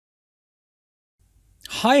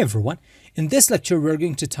Hi everyone, in this lecture we're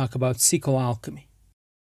going to talk about SQLAlchemy.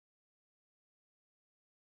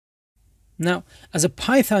 Now, as a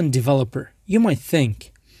Python developer, you might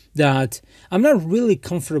think that I'm not really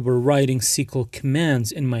comfortable writing SQL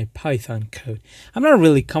commands in my Python code. I'm not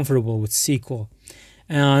really comfortable with SQL,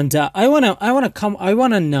 and I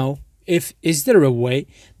wanna know if is there a way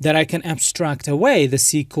that I can abstract away the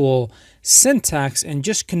SQL syntax and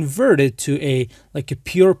just convert it to a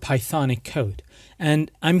pure Pythonic code.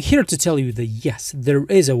 And I'm here to tell you that yes, there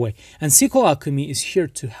is a way. And SQLAlchemy is here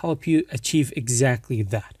to help you achieve exactly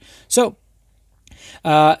that. So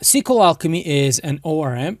SQLAlchemy is an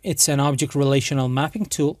ORM. It's an object relational mapping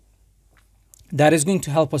tool that is going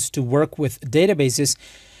to help us to work with databases,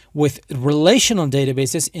 with relational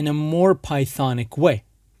databases in a more Pythonic way.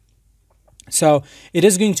 So it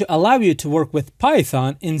is going to allow you to work with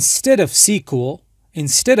Python instead of SQL,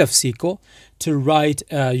 to write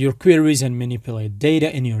your queries and manipulate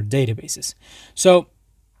data in your databases. So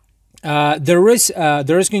there is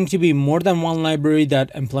going to be more than one library that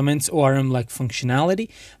implements ORM-like functionality,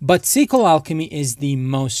 but SQLAlchemy is the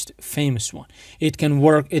most famous one.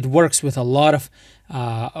 It works with a lot of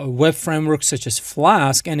web frameworks such as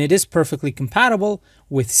Flask, and it is perfectly compatible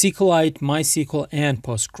with SQLite, MySQL, and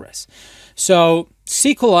Postgres. So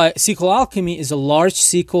SQLAlchemy is a large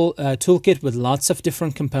SQL toolkit with lots of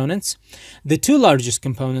different components. The two largest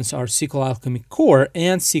components are SQLAlchemy Core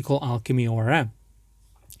and SQLAlchemy ORM.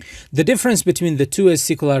 The difference between the two is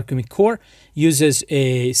SQLAlchemy Core uses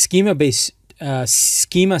a schema-based,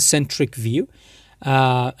 schema-centric view.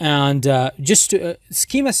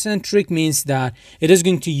 Schema-centric means that it is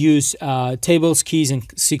going to use tables, keys, and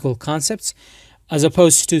SQL concepts, as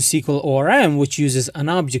opposed to SQL ORM, which uses an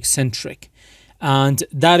object-centric. And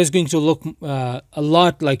that is going to look a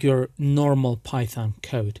lot like your normal Python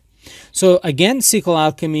code. So again,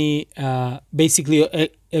 SQLAlchemy basically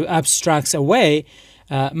abstracts away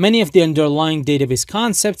many of the underlying database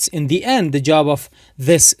concepts. In the end, the job of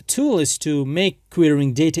this tool is to make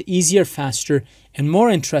querying data easier, faster, and more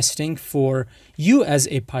interesting for you as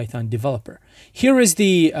a Python developer. Here is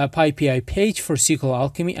the PyPI page for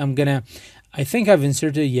SQLAlchemy. I think I've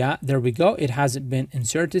inserted, yeah, there we go. It hasn't been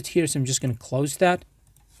inserted here, so I'm just going to close that.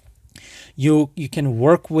 You can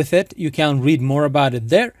work with it. You can read more about it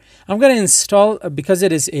there. I'm going to install, because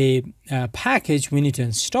it is a package, we need to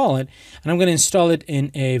install it. And I'm going to install it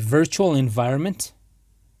in a virtual environment.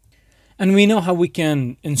 And we know how we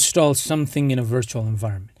can install something in a virtual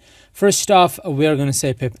environment. First off, we are going to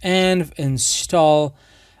say pip env install.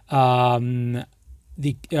 We are going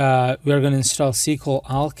to install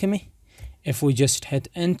SQLAlchemy. If we just hit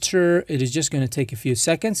enter, it is just going to take a few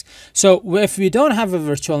seconds. So if we don't have a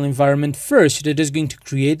virtual environment, first it is going to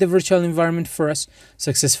create the virtual environment for us,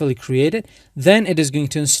 successfully created. Then it is going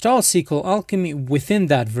to install SQLAlchemy within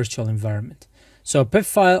that virtual environment. So a pip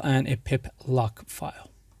file and a pip lock file.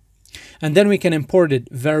 And then we can import it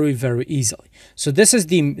very, very easily. So this is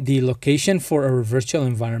the location for our virtual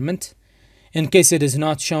environment. In case it is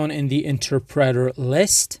not shown in the interpreter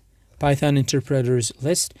list, Python interpreters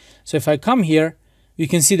list. So if I come here, you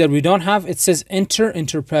can see that we don't have, it says enter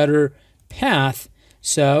interpreter path.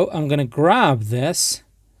 So I'm going to grab this,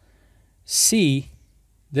 see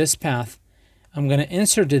this path. I'm going to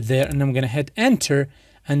insert it there and I'm going to hit enter.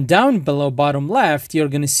 And down below bottom left, you're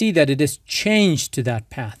going to see that it is changed to that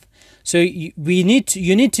path. So you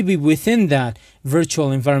need to be within that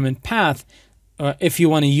virtual environment path if you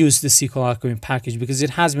want to use the SQLAlchemy package, because it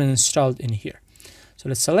has been installed in here. So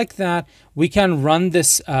let's select that. We can run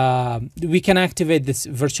this, we can activate this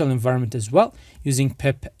virtual environment as well using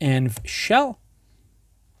pip env shell.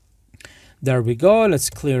 There we go. Let's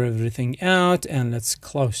clear everything out and let's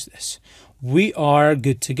close this. We are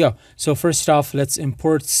good to go. So first off, let's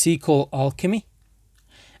import SQLAlchemy.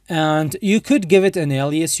 And you could give it an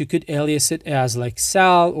alias. You could alias it as like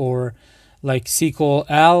Sal or like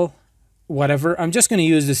SQL, whatever. I'm just going to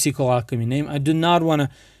use the SQLAlchemy name. I do not want to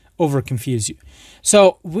over confuse you.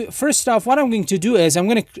 So first off, what I'm going to do is I'm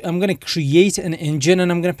going to create an engine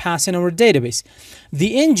and I'm going to pass in our database.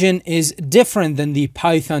 The engine is different than the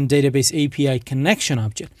Python database API connection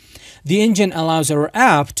object. The engine allows our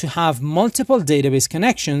app to have multiple database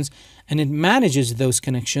connections and it manages those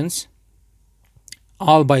connections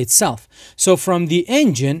all by itself. So from the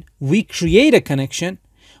engine, we create a connection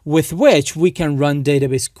with which we can run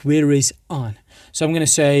database queries on. So I'm going to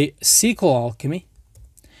say SQLAlchemy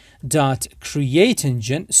dot create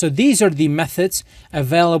engine. So these are the methods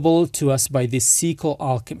available to us by this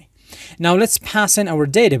SQLAlchemy. Now let's pass in our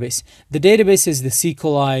database. The database is the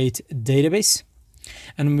SQLite database,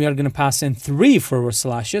 and we are going to pass in 3 forward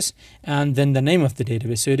slashes and then the name of the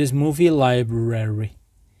database. So it is movie library.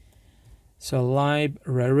 So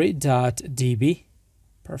library.db.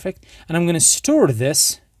 Perfect. And I'm going to store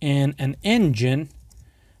this in an engine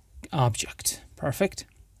object. Perfect.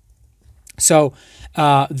 So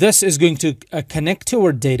this is going to connect to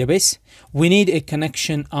our database. We need a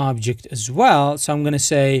connection object as well. So I'm going to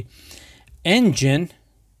say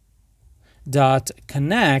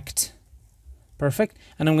engine.connect. Perfect.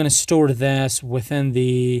 And I'm going to store this within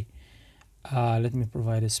the, let me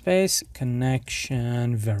provide a space,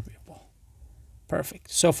 connection variable. Perfect.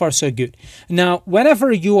 So far, so good. Now,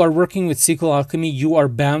 whenever you are working with SQLAlchemy, you are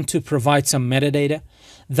bound to provide some metadata.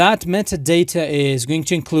 That metadata is going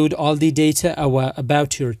to include all the data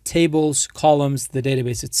about your tables, columns, the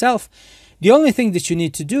database itself. The only thing that you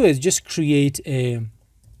need to do is just create a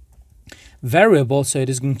variable. So it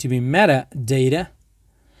is going to be metadata.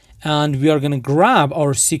 And we are going to grab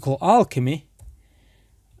our SQLAlchemy.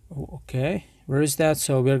 Okay, where is that?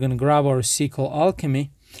 So we are going to grab our SQLAlchemy.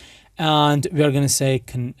 And we are going to say,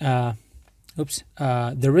 there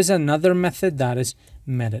is another method that is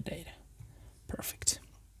metadata. Perfect.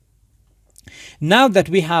 Now that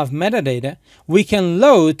we have metadata, we can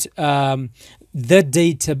load the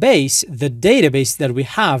database that we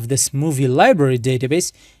have, this movie library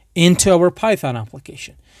database, into our Python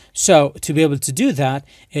application. So to be able to do that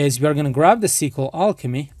is we are going to grab the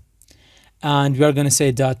SQLAlchemy and we are going to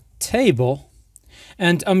say .table.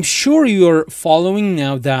 And I'm sure you're following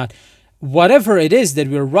now that whatever it is that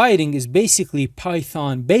we're writing is basically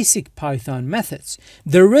Python, basic Python methods.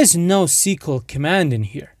 There is no SQL command in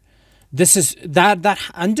here. This is that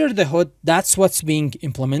under the hood, that's what's being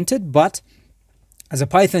implemented. But as a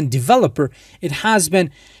Python developer,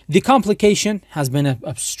 the complication has been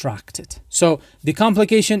abstracted. So the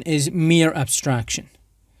complication is mere abstraction.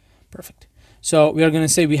 Perfect. So we are going to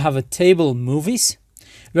say we have a table movies.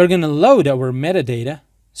 We are going to load our metadata.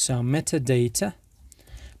 So metadata.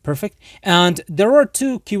 Perfect. And there are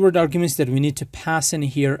two keyword arguments that we need to pass in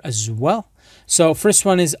here as well. So first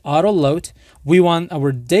one is auto load. We want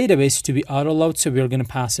our database to be auto load, so we're going to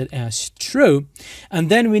pass it as true. And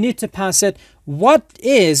then we need to pass it what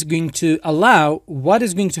is going to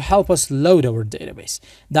help us load our database.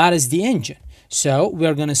 That is the engine. So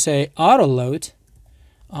we're going to say auto load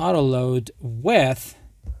with,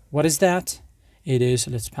 what is that? It is,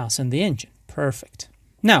 let's pass in the engine. Perfect.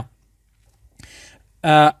 Now,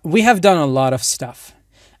 we have done a lot of stuff.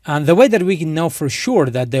 And the way that we can know for sure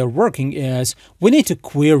that they're working is we need to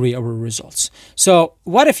query our results. So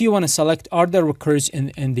what if you want to select order records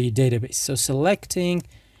in the database? So selecting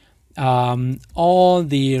all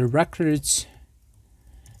the records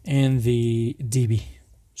in the DB.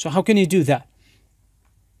 So how can you do that?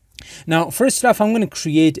 Now, first off, I'm going to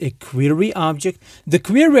create a query object. The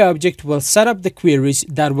query object will set up the queries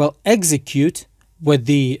that will execute with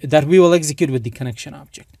the connection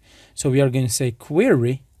object. So we are going to say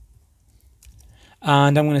query.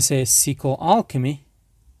 And I'm going to say SQLAlchemy.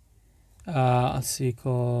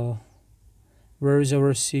 Where is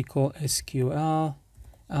our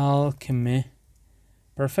SQLAlchemy?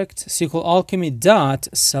 Perfect. SQLAlchemy dot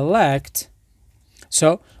select.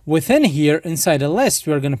 So within here, inside a list,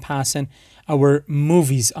 we're going to pass in our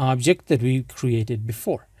movies object that we created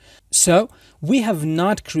before. So we have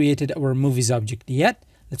not created our movies object yet.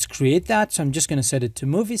 Let's create that. So I'm just going to set it to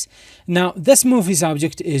movies. Now, this movies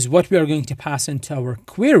object is what we are going to pass into our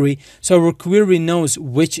query. So our query knows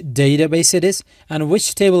which database it is and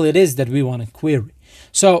which table it is that we want to query.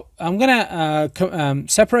 So I'm going to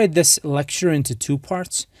separate this lecture into two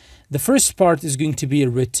parts. The first part is going to be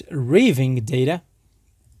retrieving data.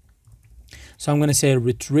 So I'm going to say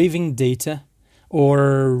retrieving data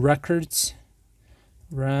or records.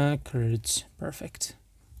 Perfect.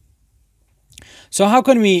 So how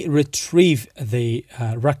can we retrieve the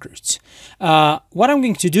records? What I'm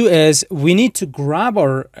going to do is we need to grab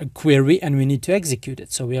our query and we need to execute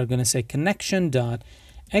it. So we are going to say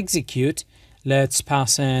connection.execute. Let's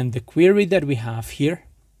pass in the query that we have here.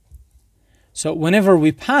 So whenever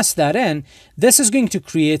we pass that in, this is going to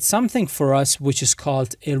create something for us which is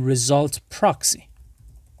called a result proxy.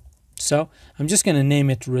 So I'm just going to name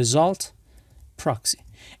it result proxy.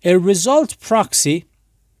 A result proxy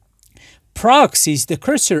proxies the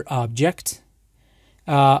cursor object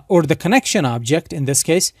or the connection object in this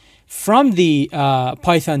case from the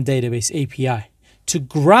Python database API to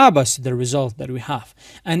grab us the result that we have,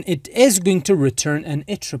 and it is going to return an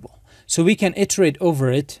iterable, so we can iterate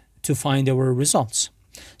over it to find our results.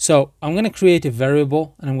 So I'm going to create a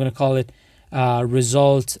variable and I'm going to call it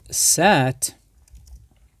result set.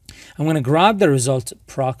 I'm going to grab the result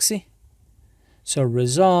proxy. So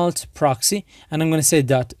result proxy, and I'm going to say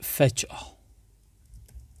dot fetch all.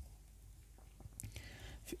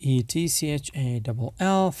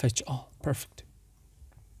 FETCHALL, fetch all. Perfect.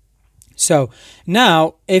 So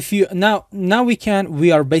now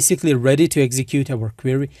we are basically ready to execute our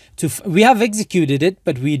query. We have executed it,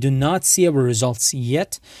 but we do not see our results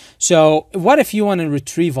yet. So what if you want to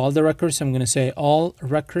retrieve all the records? I'm going to say all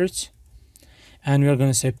records, and we're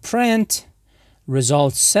going to say print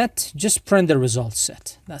results set. Just print the results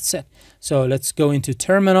set. That's it. So let's go into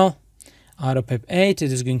terminal. Autopip 8,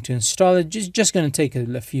 it is going to install it. Just going to take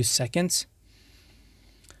a few seconds.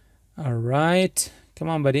 All right, come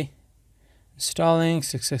on, buddy. Installing,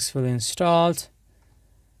 successfully installed.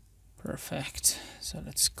 Perfect. So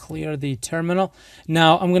let's clear the terminal.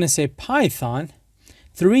 Now I'm going to say Python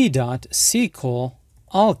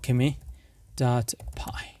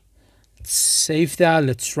 3.SQLAlchemy.py. Let's save that.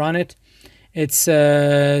 Let's run it. It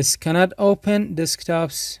says cannot open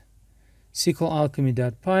desktops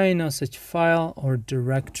SQLAlchemy.py, no such file or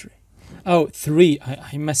directory. Oh, 3.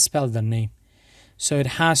 I misspelled the name. So it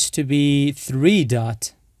has to be 3.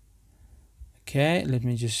 Okay, let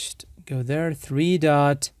me just go there.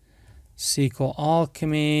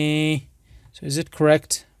 3.SQLAlchemy. So is it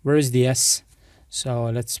correct? Where is the S? So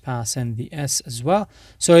let's pass in the S as well.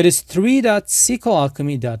 So it is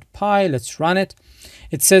 3.SQLAlchemy.py. Let's run it.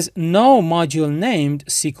 It says no module named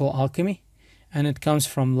SQLAlchemy. And it comes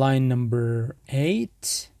from line number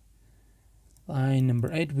 8. Line number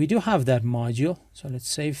 8. We do have that module. So let's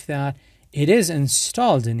save that. It is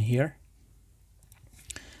installed in here.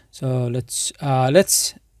 So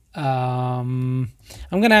I'm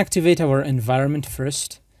going to activate our environment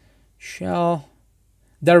first. Shell.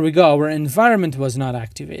 There we go. Our environment was not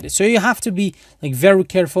activated. So you have to be like very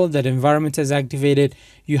careful that environment is activated.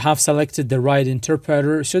 You have selected the right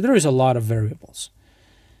interpreter. So there is a lot of variables.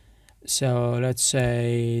 So let's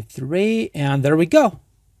say 3, and there we go.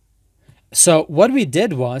 So what we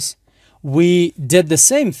did was we did the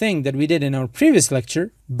same thing that we did in our previous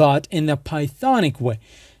lecture, but in a Pythonic way.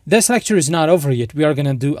 This lecture is not over yet. We are going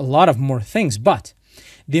to do a lot of more things, but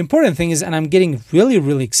the important thing is, and I'm getting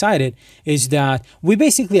really excited, is that we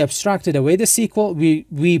basically abstracted away the SQL.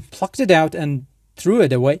 We plucked it out and threw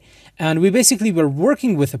it away, and we basically were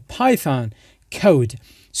working with a Python code.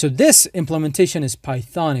 So this implementation is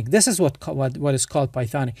Pythonic. This is what is called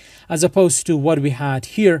Pythonic, as opposed to what we had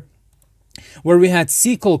here, where we had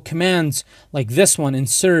SQL commands like this one,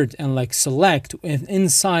 insert and like select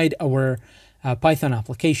inside our Python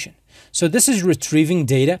application. So this is retrieving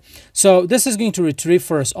data. So this is going to retrieve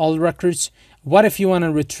for us all records. What if you want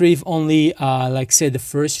to retrieve only like say the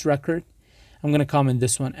first record? I'm going to comment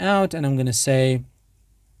this one out, and I'm going to say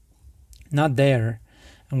not there.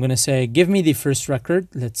 I'm going to say give me the first record.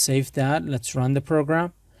 Let's save that. Let's run the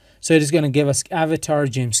program. So it is going to give us avatar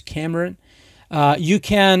James Cameron. You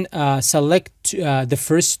can select the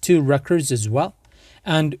first 2 records as well,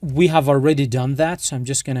 and we have already done that. So I'm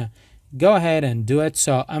just going to go ahead and do it.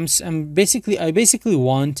 So I basically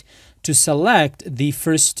want to select the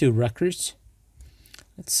first 2 records.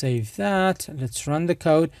 Let's save that. Let's run the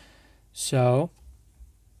code. So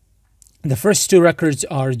the first 2 records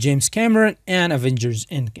are James Cameron and Avengers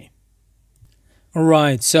Endgame. All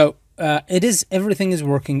right, so everything is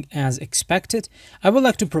working as expected. I would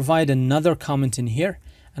like to provide another comment in here,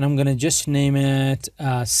 and I'm going to just name it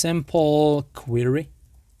simple query.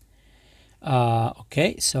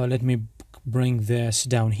 Okay, so let me bring this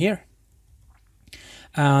down here.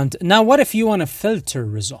 And now what if you want to filter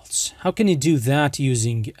results? How can you do that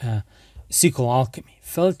using SQLAlchemy?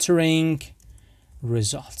 Filtering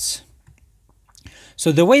results.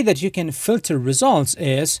 So the way that you can filter results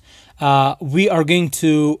is we are going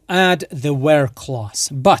to add the where clause.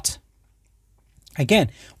 But again,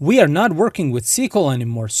 we are not working with SQL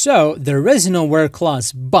anymore. So there is no where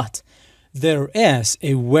clause, but there is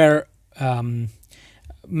a where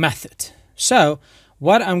method. So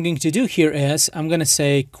what I'm going to do here is I'm going to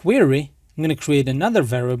say query. I'm going to create another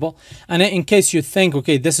variable, and in case you think,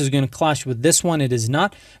 okay, this is going to clash with this one, it is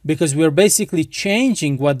not, because we're basically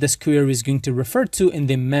changing what this query is going to refer to in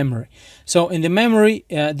the memory. So in the memory,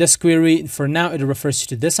 this query for now it refers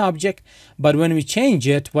to this object, but when we change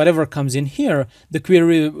it, whatever comes in here, the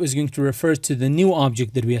query is going to refer to the new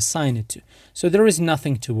object that we assign it to. So there is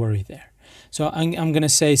nothing to worry there. So I'm going to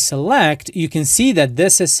say select. You can see that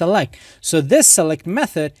this is select. So this select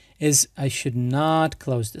method is, I should not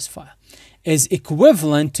close this file, is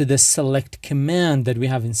equivalent to the select command that we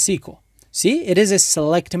have in SQL. See, it is a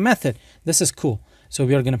select method. This is cool. So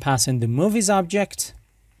we are going to pass in the movies object,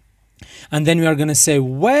 and then we are going to say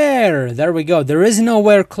where. There we go. There is no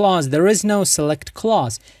where clause. There is no select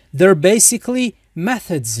clause. They're basically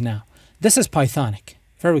methods now. This is Pythonic.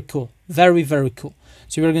 Very cool. Very cool.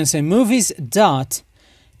 So we're going to say movies dot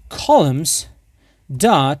columns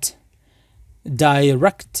dot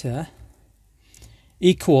director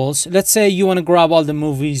equals, let's say you want to grab all the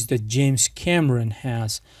movies that James Cameron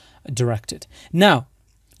has directed. Now,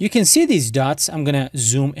 you can see these dots. I'm going to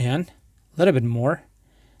zoom in a little bit more.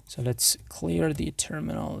 So let's clear the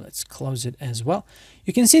terminal. Let's close it as well.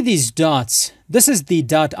 You can see these dots. This is the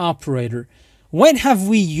dot operator. When have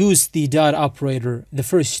we used the dot operator the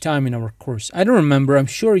first time in our course? I don't remember. I'm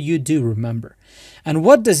sure you do remember. And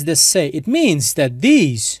what does this say? It means that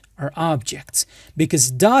these are objects,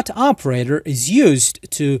 because dot operator is used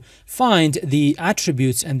to find the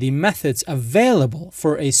attributes and the methods available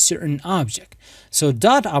for a certain object. So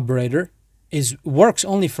dot operator works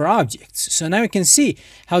only for objects. So now you can see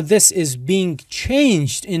how this is being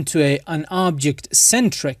changed into an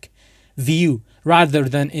object-centric view rather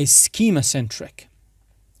than a schema-centric.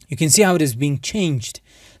 You can see how it is being changed.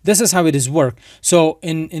 This is how it is work. So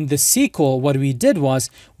in the SQL, what we did was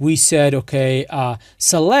we said, okay,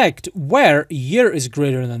 select where year is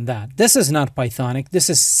greater than that. This is not Pythonic. This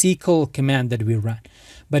is SQL command that we ran.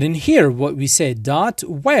 But in here, what we say, dot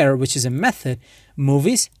where, which is a method,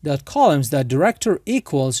 movies dot columns dot director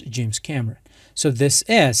equals James Cameron. So this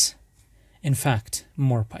is, in fact,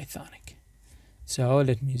 more Pythonic. So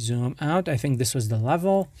let me zoom out. I think this was the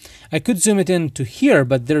level. I could zoom it in to here,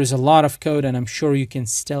 but there is a lot of code and I'm sure you can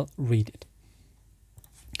still read it.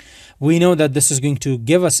 We know that this is going to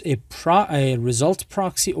give us a result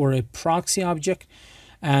proxy or a proxy object.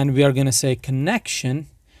 And we are going to say connection.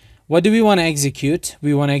 What do we want to execute?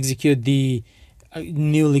 We want to execute the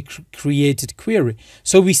newly created query.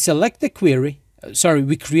 So we select the query.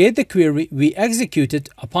 We create the query. We execute it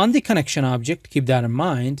upon the connection object. Keep that in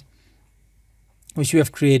mind, which we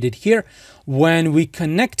have created here, when we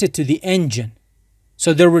connect it to the engine.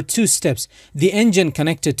 So there were two steps. The engine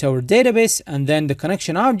connected to our database, and then the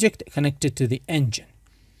connection object connected to the engine.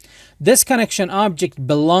 This connection object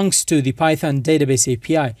belongs to the Python database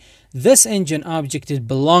API. This engine object, it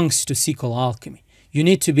belongs to SQLAlchemy. You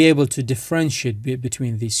need to be able to differentiate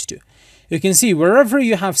between these two. You can see wherever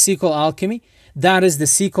you have SQLAlchemy, that is the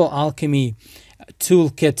SQLAlchemy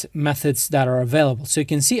toolkit methods that are available. So you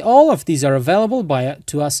can see all of these are available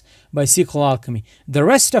to us by SQLAlchemy. The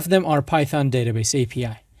rest of them are Python database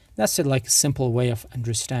API. That's like a simple way of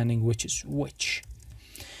understanding which is which.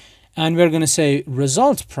 And we're going to say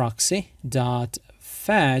result proxy dot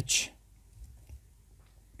fetch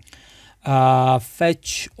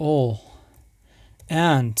all,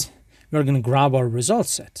 and we're going to grab our result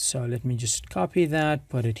set. So let me just copy that,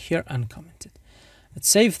 put it here, uncommented. Let's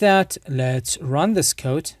save that. Let's run this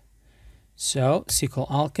code. So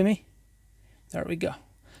SQLAlchemy, there we go.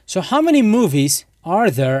 So how many movies are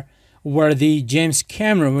there where when James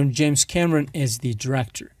Cameron is the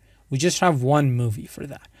director? We just have one movie for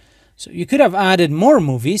that. So you could have added more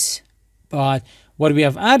movies, but what we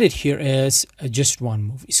have added here is just one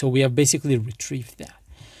movie. So we have basically retrieved that.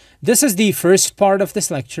 This is the first part of this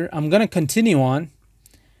lecture. I'm going to continue on,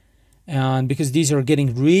 and because these are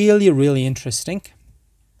getting really, really interesting.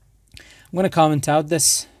 I'm going to comment out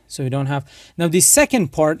this so we don't have. Now the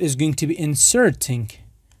second part is going to be inserting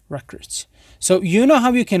records. So you know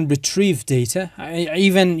how you can retrieve data,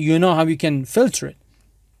 even you know how you can filter it.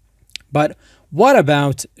 But what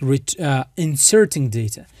about inserting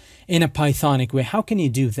data in a Pythonic way? How can you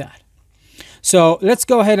do that? So let's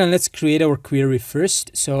go ahead and let's create our query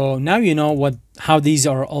first. So now you know how these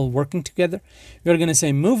are all working together. We're going to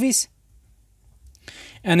say movies.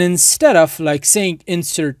 And instead of like saying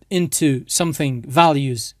insert into something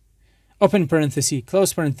values, open parenthesis,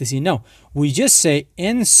 close parenthesis, no, we just say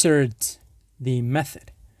insert the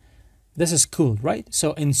method. This is cool, right?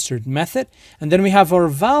 So insert method, and then we have our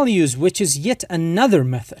values, which is yet another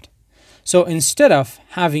method. So instead of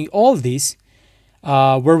having all these,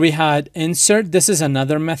 where we had insert, this is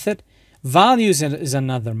another method, values is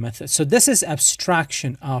another method. So this is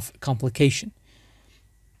abstraction of complication.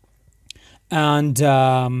 And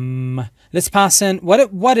let's pass in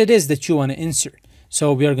what it is that you want to insert.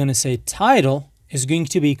 So we are going to say title is going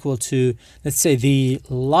to be equal to, let's say, the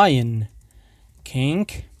Lion King.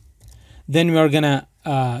 Then we are going to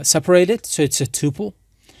separate it, so it's a tuple.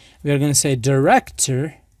 We are going to say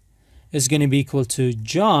director is going to be equal to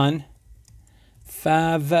John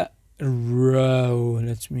Favreau.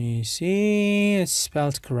 Let me see, it's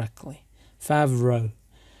spelled correctly. Favreau.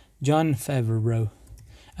 John Favreau.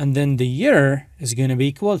 And then the year is going to be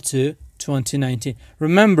equal to 2019.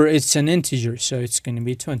 Remember, it's an integer, so it's going to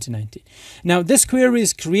be 2019. Now, this query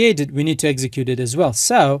is created. We need to execute it as well.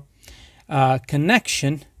 So,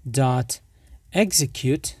 connection dot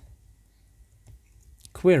execute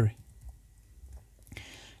query.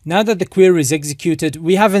 Now that the query is executed,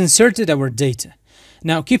 we have inserted our data.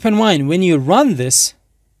 Now keep in mind, when you run this,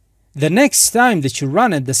 the next time that you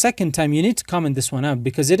run it, the second time, you need to comment this one out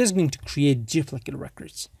because it is going to create duplicate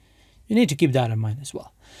records. You need to keep that in mind as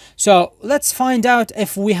well. So let's find out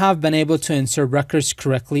if we have been able to insert records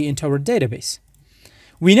correctly into our database.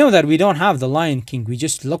 We know that we don't have the Lion King. We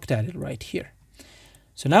just looked at it right here.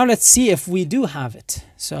 So now let's see if we do have it.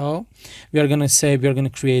 So we are going to say we're going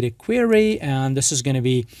to create a query, and this is going to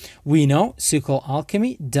be, we know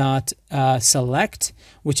SQLAlchemy dot select,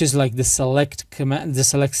 which is like the select command, the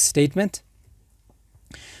select statement.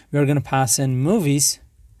 We're going to pass in movies.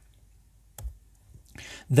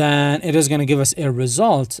 Then it is going to give us a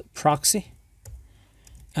result proxy,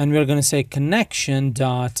 and we're going to say connection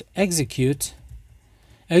dot execute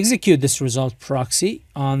this result proxy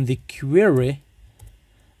on the query.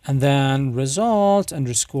 And then result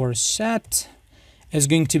underscore set is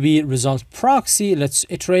going to be result proxy. Let's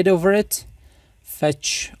iterate over it.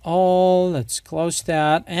 Fetch all. Let's close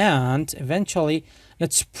that. And eventually,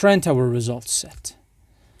 let's print our result set.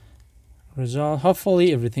 Result.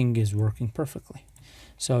 Hopefully, everything is working perfectly.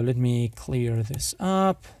 So let me clear this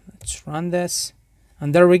up. Let's run this.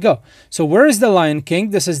 And there we go. So where is the Lion King?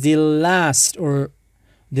 This is the last or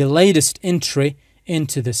the latest entry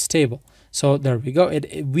into this table. So there we go.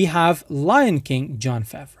 We have Lion King, Jon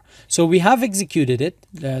Favreau. So we have executed it.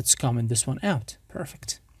 Let's comment this one out.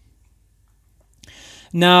 Perfect.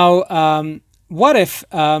 Now, what if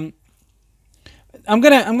I'm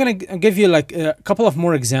gonna give you like a couple of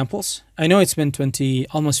more examples. I know it's been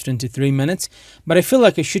almost 23 minutes, but I feel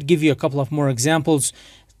like I should give you a couple of more examples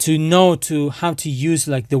to know how to use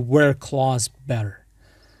like the where clause better,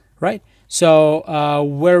 right? So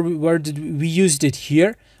where did we used it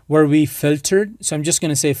here? Where we filtered. So I'm just going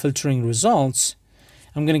to say filtering results.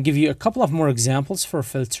 I'm going to give you a couple of more examples for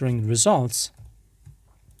filtering results.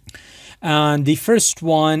 And the first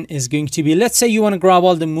one is going to be, let's say you want to grab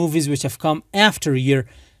all the movies which have come after year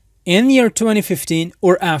 2015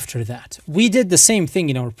 or after that. We did the same thing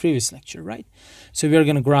in our previous lecture, right? So we're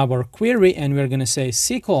going to grab our query and we're going to say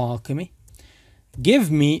SQLAlchemy,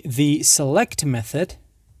 give me the select method,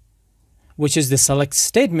 which is the select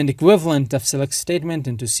statement, equivalent of select statement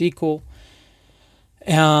into SQL.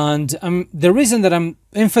 And the reason that I'm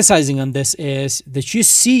emphasizing on this is that you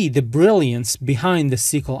see the brilliance behind the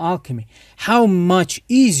SQLAlchemy, how much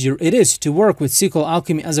easier it is to work with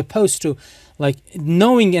SQLAlchemy as opposed to like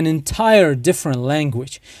knowing an entire different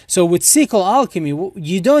language. So with SQLAlchemy,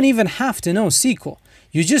 you don't even have to know SQL.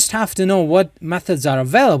 You just have to know what methods are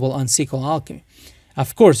available on SQLAlchemy.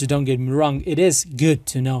 Of course, don't get me wrong, it is good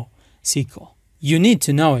to know SQL. You need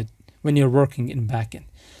to know it when you're working in backend.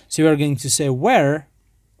 So we're going to say where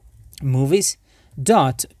movies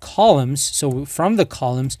dot columns. So from the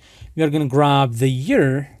columns, we are going to grab the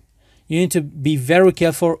year. You need to be very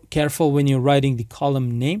careful when you're writing the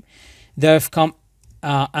column name. They have come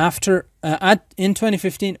in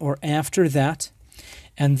 2015 or after that.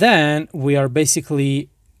 And then we are basically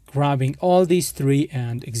grabbing all these three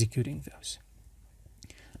and executing those.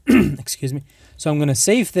 Excuse me. So I'm going to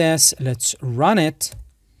save this. Let's run it.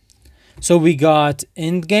 So we got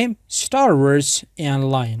Endgame, Star Wars, and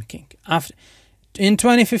Lion King in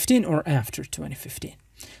 2015 or after 2015.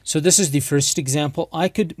 So this is the first example. I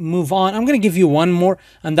could move on. I'm going to give you one more,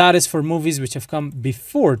 and that is for movies which have come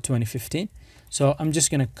before 2015. So I'm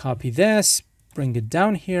just going to copy this, bring it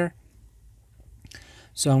down here.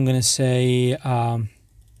 So I'm going to say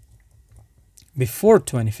before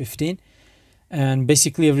 2015, and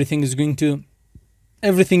basically everything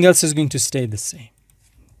else is going to stay the same.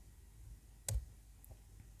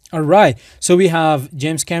 All right, so we have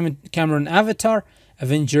James Cameron Avatar,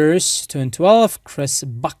 Avengers 2012, Chris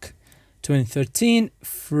Buck 2013,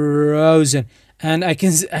 Frozen, and I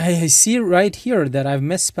see right here that I've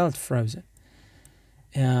misspelled Frozen,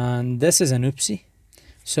 and this is an oopsie.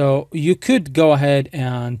 So you could go ahead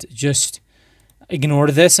and just ignore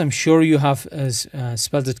this. I'm sure you have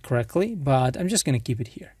spelled it correctly, but I'm just going to keep it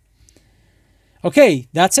here. Okay,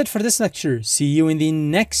 that's it for this lecture. See you in the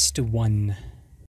next one.